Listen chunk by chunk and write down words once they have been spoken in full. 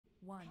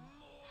1.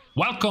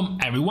 Welcome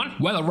everyone,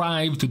 well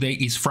arrived. Today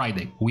is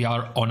Friday. We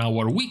are on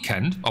our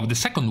weekend of the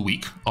second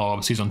week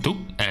of Season 2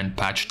 and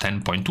patch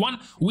 10.1.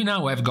 We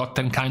now have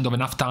gotten kind of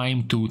enough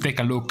time to take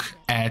a look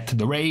at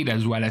the raid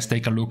as well as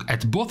take a look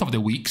at both of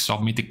the weeks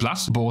of Mythic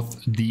Plus,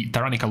 both the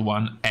tyrannical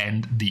one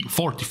and the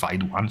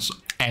fortified ones.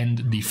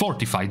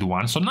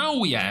 So now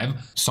we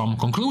have some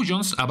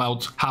conclusions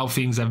about how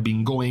things have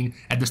been going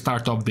at the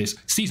start of this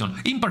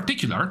season. In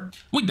particular,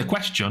 with the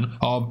question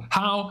of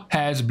how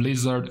has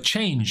Blizzard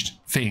changed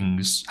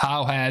things?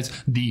 How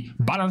has the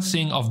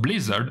balancing of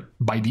Blizzard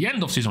by the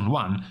end of Season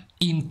 1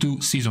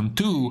 into Season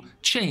 2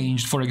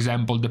 changed, for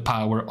example, the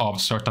power of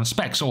certain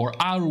specs? Or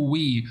are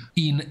we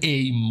in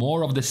a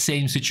more of the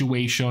same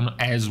situation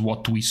as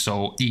what we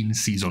saw in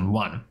Season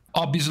 1?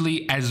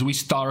 Obviously, as we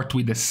start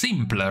with the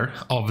simpler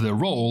of the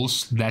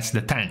roles, that's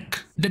the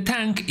tank. The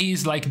tank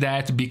is like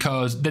that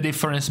because the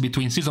difference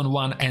between Season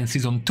 1 and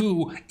Season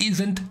 2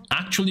 isn't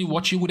actually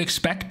what you would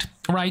expect,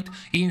 right?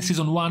 In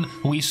Season 1,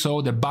 we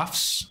saw the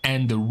buffs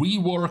and the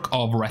rework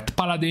of Red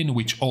Paladin,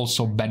 which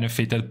also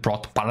benefited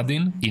Prot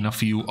Paladin in a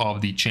few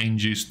of the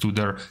changes to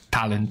their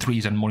talent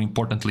trees, and more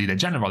importantly, the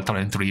general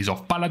talent trees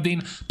of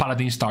Paladin.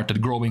 Paladin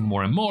started growing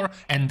more and more,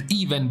 and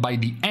even by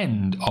the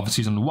end of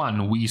Season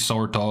 1, we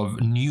sort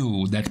of knew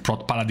that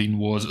Prot Paladin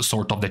was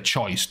sort of the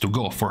choice to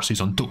go for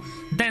Season 2.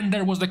 Then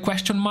there was the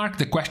question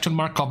mark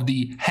of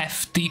the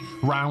hefty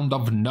round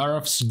of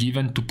nerfs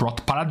given to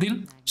Prot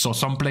Paladin. So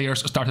some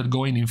players started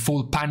going in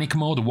full panic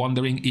mode,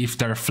 wondering if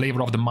their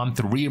Flavor of the Month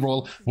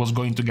reroll was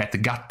going to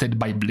get gutted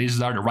by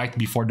Blizzard right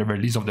before the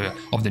release of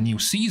the new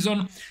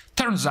season.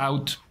 Turns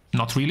out,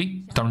 not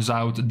really. Turns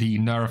out the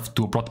nerf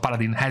to Prot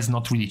Paladin has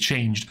not really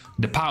changed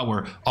the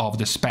power of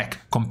the spec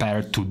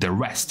compared to the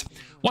rest.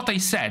 What I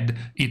said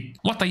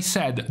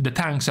the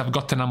tanks have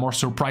gotten a more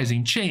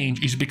surprising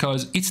change is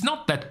because it's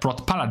not that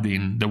Prot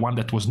Paladin, the one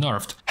that was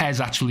nerfed, has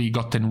actually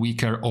gotten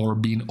weaker or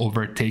been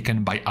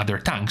overtaken by other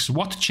tanks.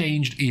 What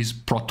changed is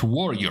Prot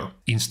Warrior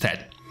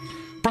instead.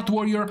 Prot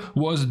Warrior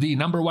was the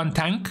 #1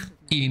 tank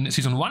in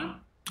Season 1,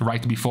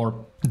 right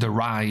before the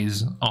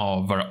rise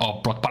of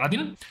Prot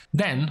Paladin.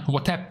 Then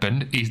what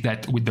happened is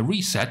that with the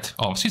reset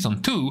of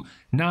Season 2,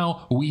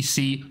 now we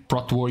see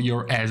Prot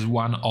Warrior as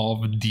one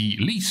of the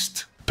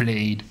least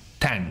played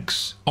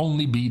tanks,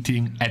 only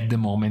beating at the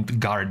moment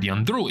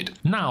Guardian Druid.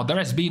 Now there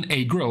has been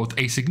a growth,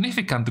 a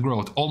significant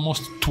growth.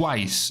 Almost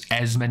twice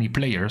as many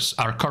players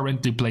are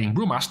currently playing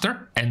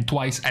Brewmaster, and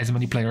twice as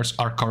many players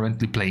are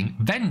currently playing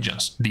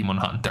Vengeance Demon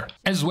Hunter,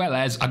 as well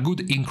as a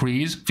good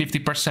increase,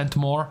 50%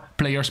 more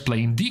players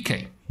playing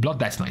DK, Blood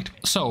Death Knight.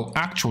 So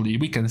actually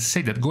we can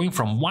say that going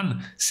from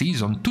one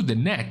season to the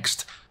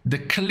next, the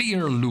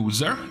clear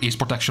loser is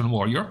Protection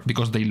Warrior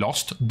because they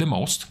lost the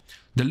most.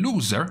 The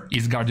loser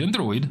is Guardian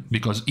Druid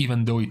because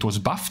even though it was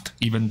buffed,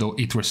 even though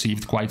it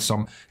received quite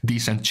some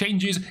decent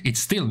changes, it's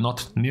still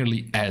not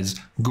nearly as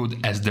good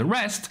as the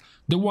rest.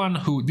 The one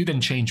who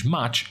didn't change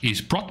much is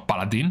Prot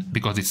Paladin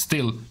because it's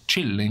still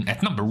chilling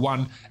at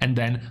 #1, and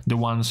then the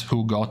ones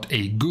who got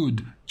a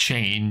good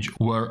change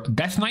were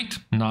Death Knight,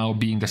 now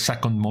being the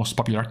second most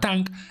popular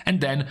tank,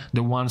 and then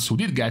the ones who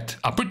did get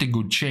a pretty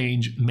good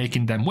change,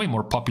 making them way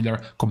more popular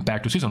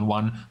compared to Season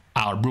 1,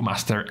 are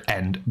Brewmaster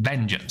and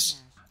Vengeance.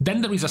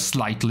 Then there is a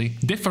slightly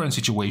different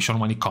situation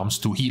when it comes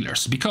to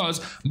healers, because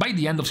by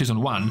the end of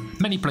Season 1,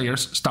 many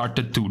players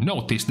started to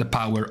notice the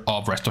power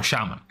of Resto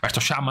Shaman.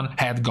 Resto Shaman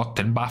had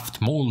gotten buffed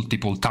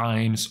multiple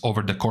times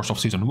over the course of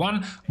Season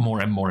 1,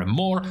 more and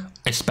more,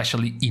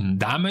 especially in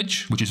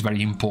damage, which is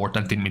very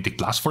important in Mythic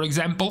Plus, for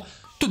example,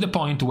 to the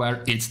point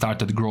where it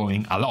started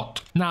growing a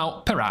lot.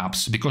 Now,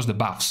 perhaps because the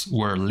buffs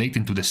were late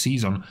into the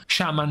season,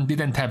 Shaman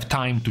didn't have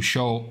time to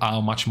show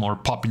how much more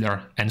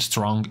popular and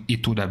strong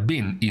it would have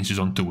been in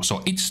Season 2,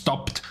 so it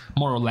stopped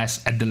more or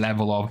less at the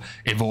level of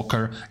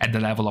Evoker, at the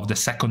level of the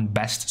second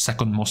best,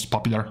 second most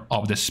popular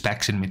of the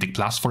specs in Mythic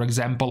Plus, for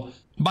example.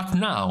 But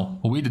now,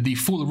 with the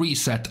full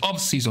reset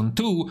of Season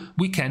 2,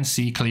 we can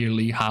see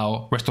clearly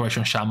how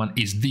Restoration Shaman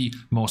is the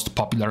most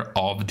popular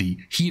of the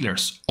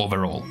healers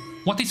overall.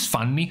 What is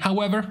funny,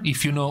 however,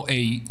 if you know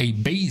a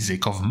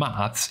basic of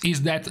maths,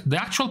 is that the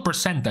actual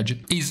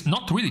percentage is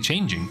not really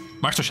changing.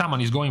 Resto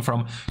Shaman is going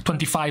from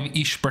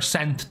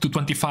 25-ish% to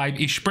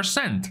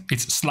 25-ish%.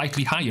 It's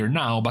slightly higher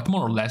now, but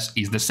more or less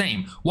is the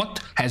same.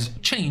 What has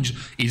changed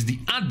is the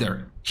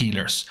other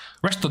healers.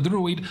 Resto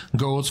Druid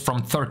goes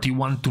from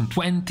 31 to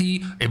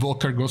 20,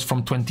 Evoker goes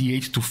from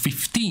 28 to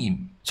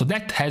 15. So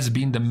that has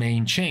been the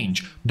main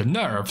change. The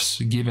nerfs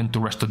given to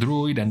Resto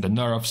Druid and the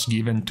nerfs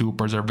given to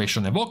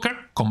Preservation Evoker,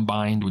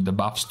 combined with the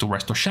buffs to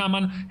Resto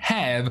Shaman,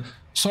 have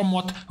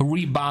somewhat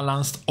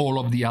rebalanced all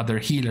of the other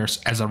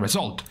healers as a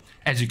result.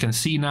 As you can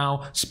see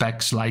now,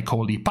 specs like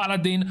Holy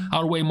Paladin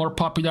are way more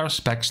popular,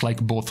 specs like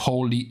both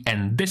Holy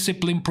and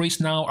Discipline Priest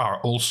now are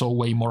also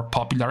way more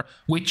popular,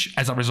 which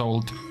as a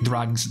result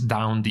drags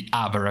down the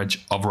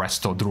average of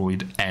Resto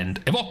Druid and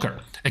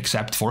Evoker,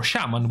 except for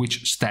Shaman,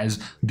 which stays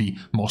the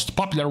most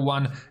popular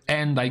one,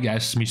 and I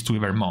guess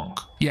Mistweaver Monk.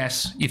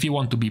 Yes, if you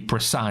want to be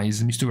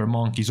precise, Mistweaver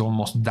Monk is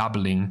almost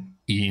doubling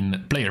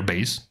in player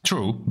base,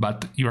 true,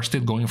 but you're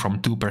still going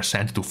from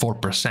 2% to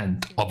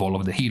 4% of all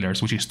of the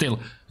healers, which is still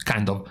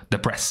kind of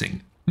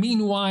depressing.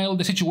 Meanwhile,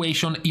 the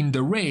situation in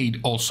the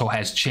raid also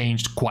has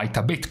changed quite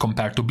a bit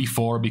compared to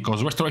before,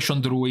 because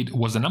Restoration Druid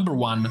was the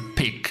 #1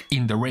 pick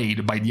in the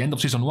raid by the end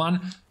of Season 1.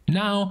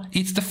 Now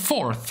it's the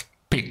 4th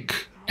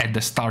pick at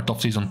the start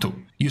of Season 2.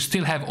 You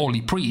still have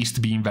Holy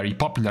Priest being very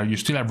popular, you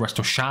still have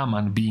Resto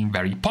Shaman being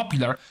very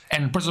popular,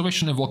 and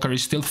Preservation Evoker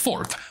is still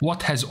 4th.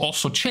 What has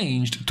also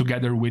changed,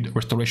 together with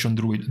Restoration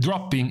Druid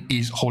dropping,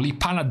 is Holy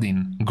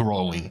Paladin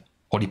growing.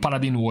 Holy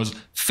Paladin was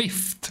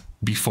 5th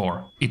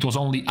before. It was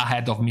only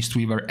ahead of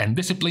Mistweaver and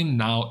Discipline,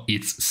 now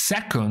it's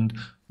 2nd,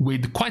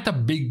 with quite a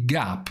big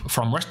gap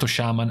from Resto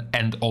Shaman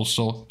and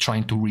also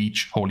trying to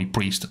reach Holy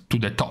Priest to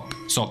the top.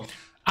 So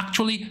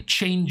actually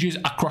changes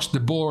across the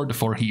board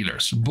for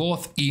healers,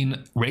 both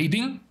in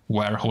raiding,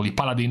 where Holy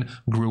Paladin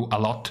grew a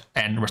lot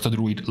and Resto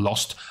Druid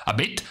lost a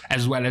bit,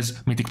 as well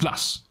as Mythic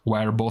Plus,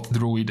 where both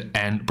Druid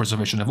and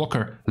Preservation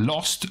Evoker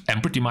lost,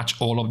 and pretty much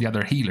all of the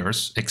other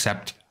healers,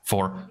 except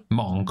for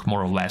Monk,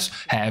 more or less,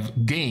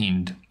 have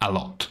gained a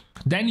lot.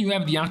 Then you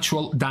have the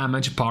actual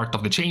damage part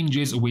of the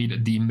changes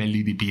with the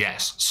melee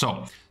DPS.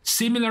 So,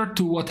 similar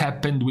to what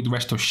happened with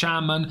Resto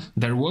Shaman,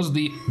 there was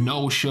the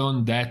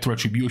notion that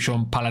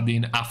Retribution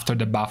Paladin after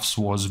the buffs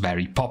was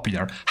very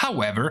popular.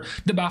 However,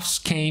 the buffs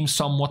came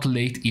somewhat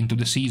late into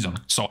the season,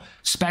 so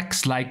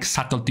specs like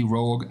Subtlety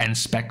Rogue and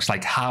specs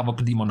like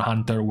Havoc Demon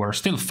Hunter were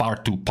still far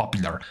too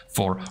popular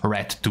for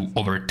Ret to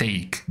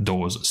overtake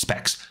those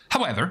specs.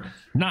 However,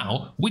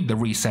 now, with the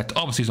reset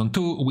of Season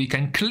 2, we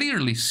can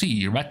clearly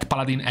see Ret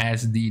Paladin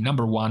as the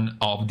 #1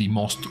 of the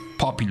most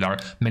popular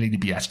melee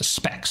DPS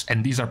specs,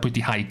 and these are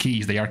pretty high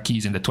keys. They are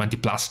keys in the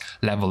 20+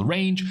 level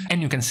range,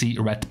 and you can see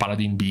Ret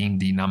Paladin being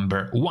the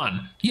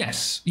 #1.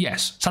 Yes,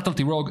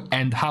 Subtlety Rogue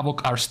and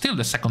Havoc are still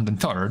the 2nd and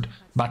 3rd,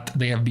 but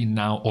they have been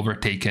now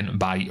overtaken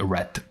by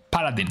Ret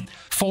Paladin.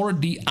 For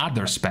the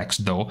other specs,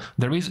 though,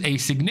 there is a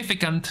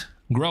significant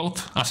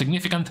growth, a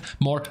significant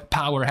more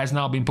power has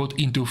now been put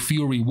into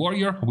Fury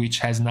Warrior, which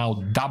has now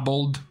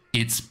doubled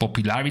its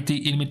popularity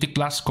in Mythic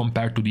Plus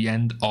compared to the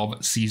end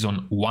of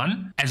Season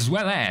 1, as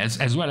well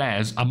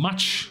as a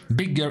much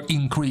bigger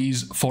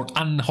increase for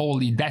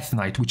Unholy Death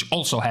Knight, which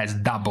also has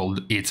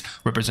doubled its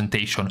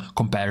representation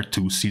compared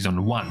to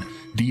Season 1.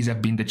 These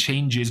have been the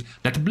changes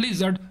that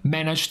Blizzard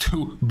managed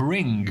to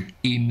bring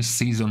in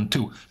Season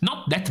 2.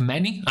 Not that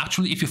many,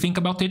 actually, if you think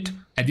about it.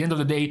 At the end of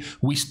the day,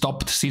 we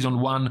stopped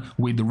Season 1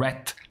 with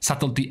Ret,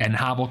 Subtlety and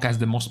Havoc as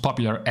the most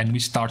popular, and we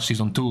start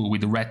Season 2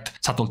 with Ret,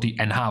 Subtlety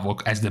and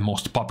Havoc as the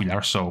most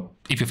popular, so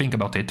if you think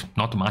about it,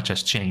 not much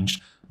has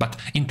changed. But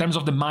in terms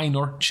of the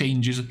minor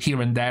changes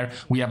here and there,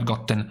 we have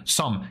gotten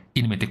some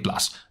in Mythic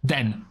Plus.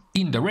 Then,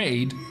 in the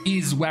raid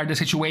is where the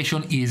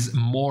situation is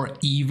more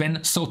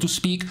even, so to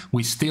speak.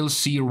 We still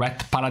see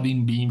Ret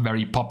Paladin being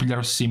very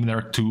popular,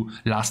 similar to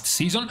last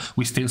season.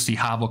 We still see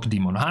Havoc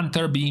Demon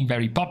Hunter being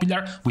very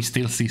popular. We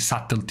still see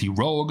Subtlety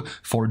Rogue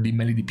for the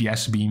melee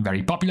DPS being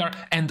very popular,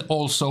 and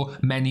also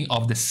many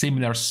of the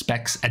similar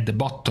specs at the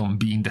bottom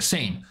being the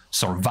same.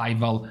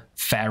 Survival,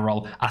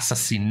 Feral,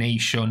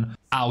 Assassination,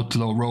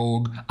 Outlaw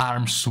Rogue,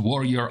 Arms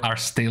Warrior are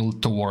still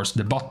towards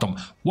the bottom.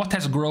 What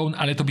has grown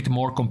a little bit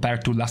more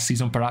compared to last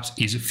season perhaps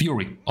is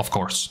Fury, of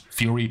course.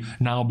 Fury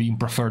now being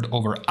preferred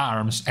over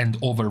Arms and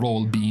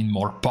overall being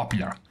more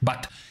popular.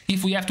 But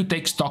if we have to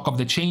take stock of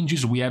the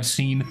changes, we have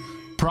seen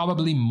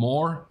probably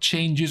more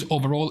changes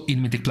overall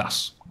in Mythic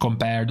Plus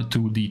compared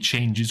to the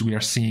changes we are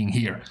seeing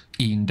here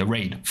in the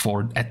raid,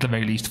 for at the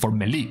very least for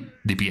melee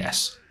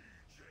DPS.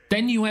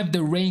 Then you have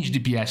the range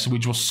DPS,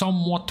 which was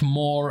somewhat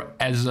more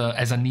as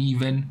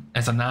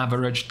an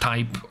average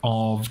type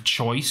of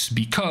choice,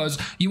 because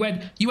you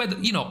had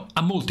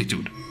a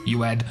multitude.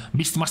 You had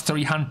Beast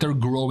Mastery Hunter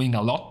growing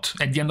a lot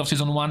at the end of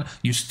Season 1.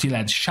 You still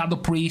had Shadow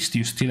Priest.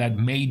 You still had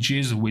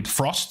mages with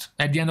Frost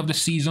at the end of the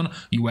season.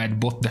 You had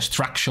both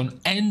Destruction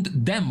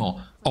and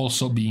Demo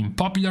also being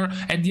popular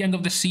at the end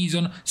of the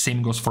season.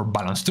 Same goes for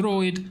Balanced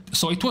Druid.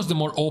 So it was the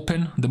more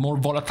open, the more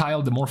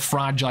volatile, the more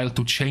fragile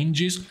to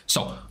changes.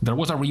 So there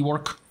was a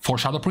rework for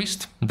Shadow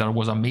Priest. There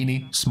was a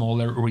mini,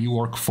 smaller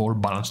rework for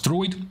Balanced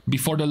Druid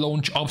before the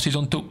launch of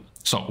Season 2.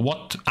 So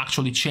what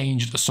actually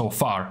changed so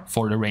far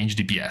for the range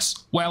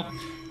DPS? Well,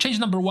 change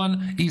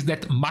 #1 is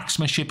that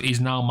marksmanship is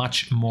now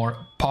much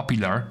more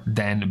popular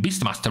than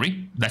Beast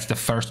Mastery. That's the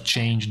first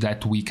change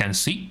that we can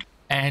see.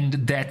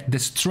 And that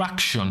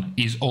Destruction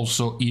is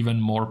also even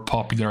more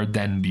popular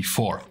than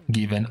before,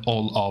 given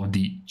all of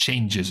the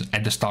changes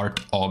at the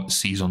start of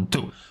Season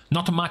 2.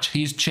 Not much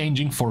is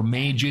changing for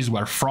mages,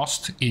 where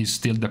Frost is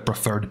still the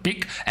preferred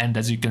pick, and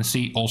as you can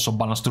see, also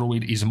Balanced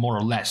Druid is more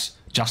or less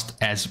just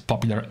as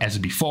popular as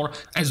before,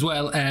 as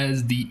well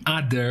as the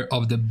other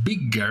of the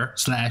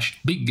biggest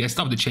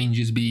of the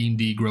changes being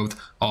the growth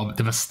of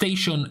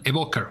Devastation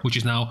Evoker, which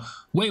is now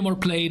way more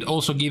played,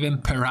 also given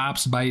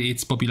perhaps by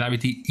its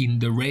popularity in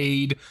the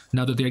raid,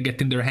 now that they're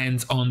getting their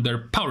hands on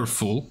their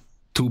powerful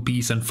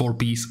 2-piece and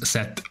 4-piece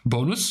set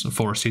bonus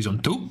for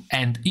Season 2.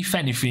 And if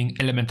anything,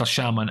 Elemental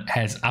Shaman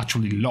has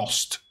actually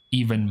lost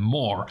even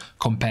more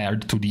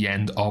compared to the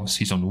end of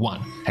Season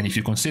 1. And if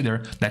you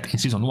consider that in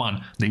Season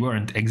 1 they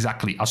weren't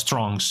exactly a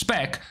strong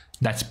spec,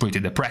 that's pretty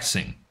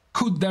depressing.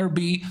 Could there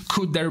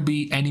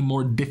be any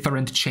more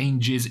different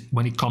changes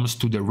when it comes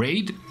to the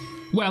raid?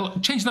 Well,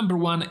 change number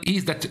one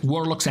is that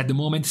Warlocks at the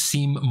moment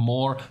seem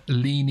more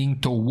leaning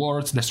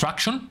towards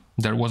destruction.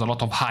 There was a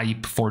lot of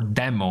hype for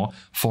Demo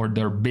for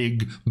their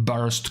big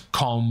burst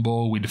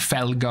combo with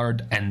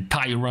Felguard and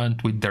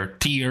Tyrant with their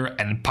Tear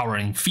and Power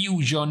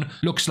Infusion.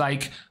 Looks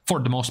like, for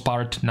the most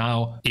part,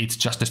 now it's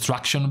just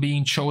Destruction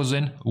being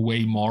chosen,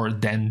 way more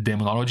than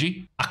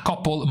Demonology. A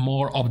couple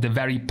more of the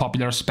very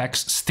popular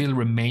specs still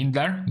remain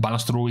there.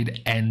 Balance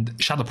Druid and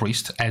Shadow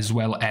Priest, as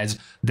well as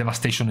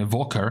Devastation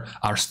Evoker,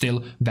 are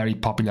still very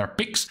popular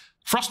picks.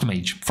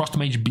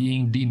 Frostmage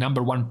being the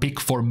 #1 pick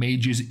for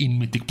mages in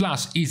Mythic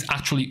Plus, is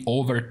actually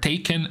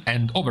overtaken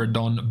and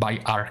overdone by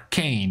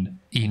Arcane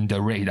in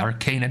the raid.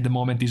 Arcane at the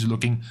moment is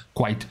looking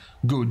quite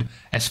good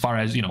as far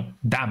as,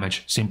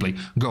 damage simply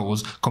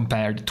goes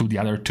compared to the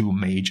other two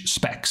mage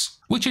specs.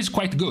 Which is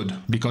quite good,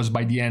 because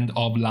by the end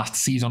of last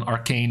season,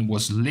 Arcane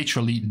was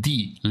literally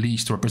the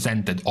least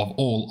represented of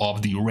all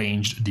of the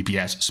ranged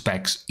DPS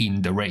specs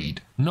in the raid.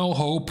 No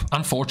hope,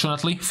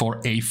 unfortunately, for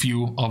a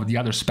few of the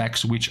other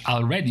specs, which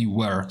already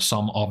were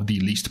some of the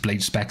least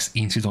played specs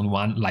in Season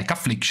 1, like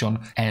Affliction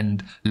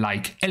and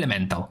like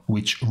Elemental,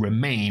 which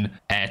remain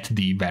at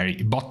the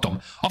very bottom.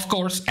 Of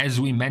course, as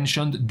we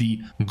mentioned,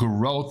 the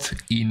growth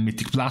in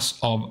Mythic Plus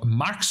of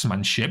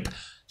marksmanship,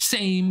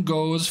 same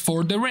goes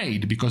for the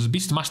raid, because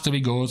Beast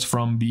Mastery goes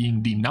from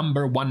being the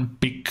 #1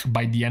 pick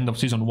by the end of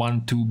Season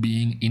 1 to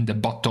being in the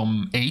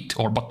bottom 8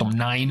 or bottom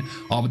 9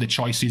 of the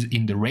choices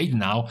in the raid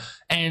now,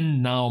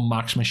 and now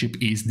marksmanship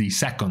is the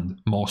second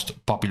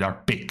most popular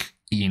pick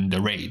in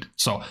the raid.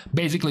 So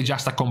basically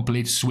just a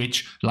complete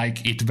switch,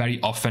 like it very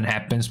often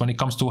happens when it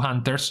comes to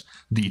hunters.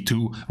 The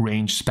two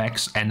range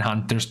specs and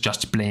hunters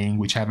just playing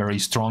whichever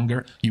is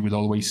stronger. You would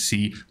always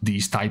see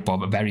these type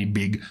of very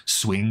big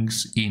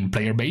swings in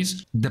player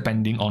base,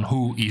 depending on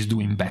who is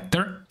doing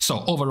better.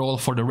 So overall,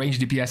 for the range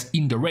DPS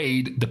in the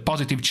raid, the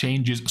positive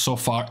changes so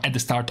far at the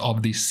start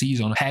of this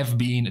season have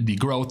been the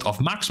growth of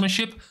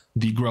marksmanship,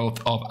 the growth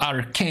of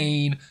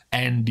Arcane,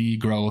 and the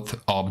growth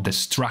of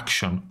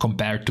Destruction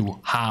compared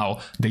to how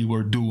they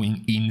were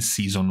doing in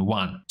Season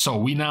 1. So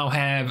we now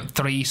have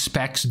 3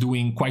 specs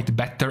doing quite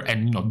better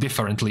and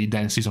differently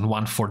than Season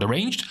 1 for the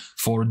ranged.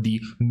 For the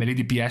melee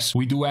DPS,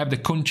 we do have the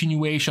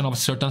continuation of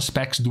certain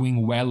specs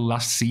doing well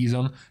last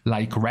season,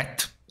 like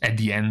Ret at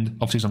the end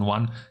of Season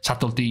 1,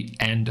 Subtlety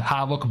and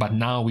Havoc, but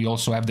now we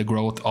also have the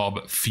growth of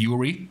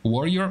Fury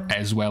Warrior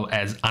as well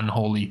as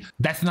Unholy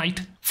Death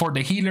Knight. For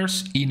the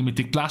healers in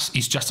Mythic Plus,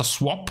 it's just a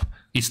swap.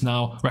 It's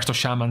now Resto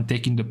Shaman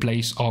taking the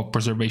place of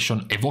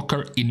Preservation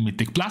Evoker in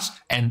Mythic Plus,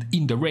 and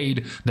in the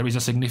raid there is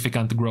a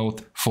significant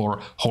growth for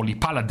Holy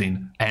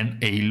Paladin and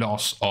a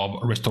loss of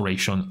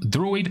Restoration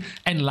Druid.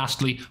 And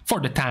lastly, for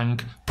the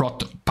tank,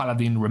 Prot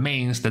Paladin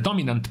remains the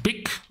dominant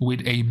pick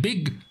with a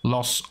big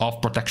loss of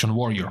Protection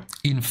Warrior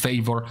in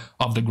favor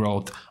of the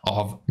growth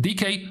of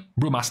DK,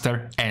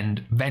 Brewmaster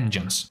and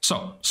Vengeance.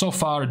 So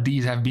far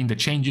these have been the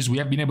changes we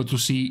have been able to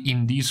see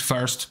in these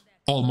first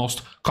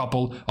almost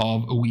couple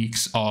of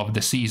weeks of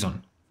the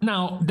season.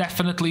 Now,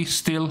 definitely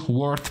still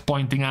worth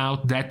pointing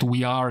out that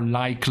we are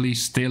likely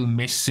still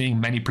missing,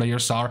 many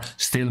players are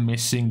still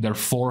missing their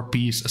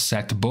 4-piece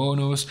set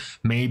bonus.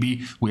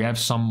 Maybe we have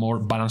some more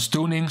balance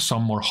tuning,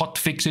 some more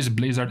hotfixes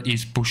Blizzard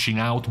is pushing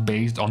out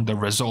based on the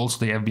results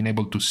they have been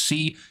able to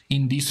see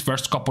in these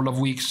first couple of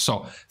weeks.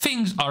 So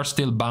things are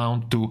still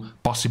bound to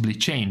possibly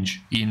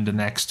change in the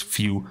next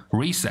few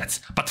resets.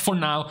 But for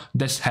now,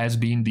 this has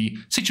been the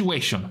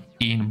situation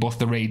in both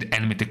the Raid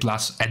and Mythic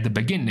Plus at the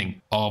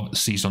beginning of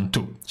Season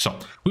 2. So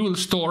we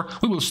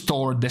will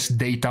store this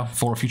data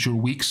for future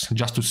weeks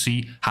just to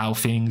see how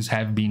things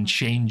have been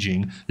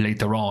changing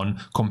later on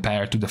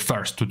compared to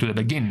the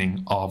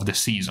beginning of the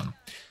season.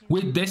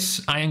 With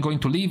this, I am going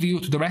to leave you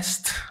to the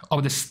rest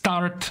of the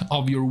start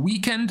of your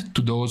weekend,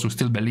 to those who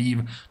still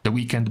believe the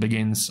weekend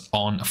begins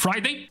on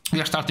Friday. We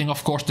are starting,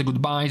 of course, the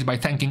goodbyes by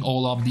thanking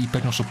all of the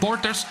Patreon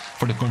supporters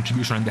for the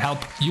contribution and the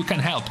help. You can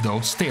help, though,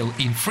 still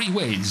in 3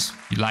 ways,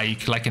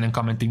 like liking and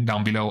commenting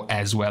down below,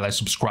 as well as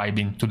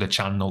subscribing to the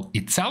channel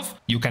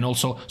itself. You can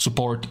also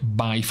support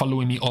by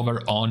following me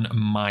over on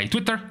my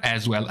Twitter,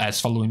 as well as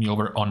following me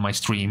over on my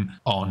stream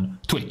on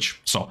Twitch.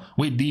 So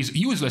with these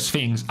useless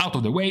things out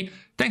of the way,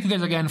 thank you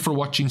guys again for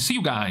watching. See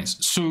you guys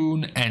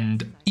soon,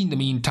 and in the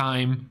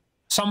meantime,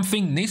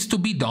 something needs to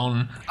be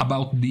done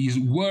about these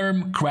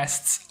worm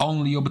crests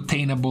only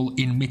obtainable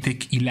in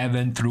Mythic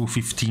 11 through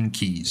 15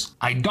 keys.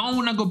 I don't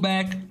want to go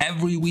back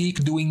every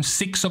week doing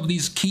 6 of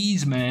these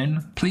keys,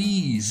 man.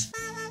 Please.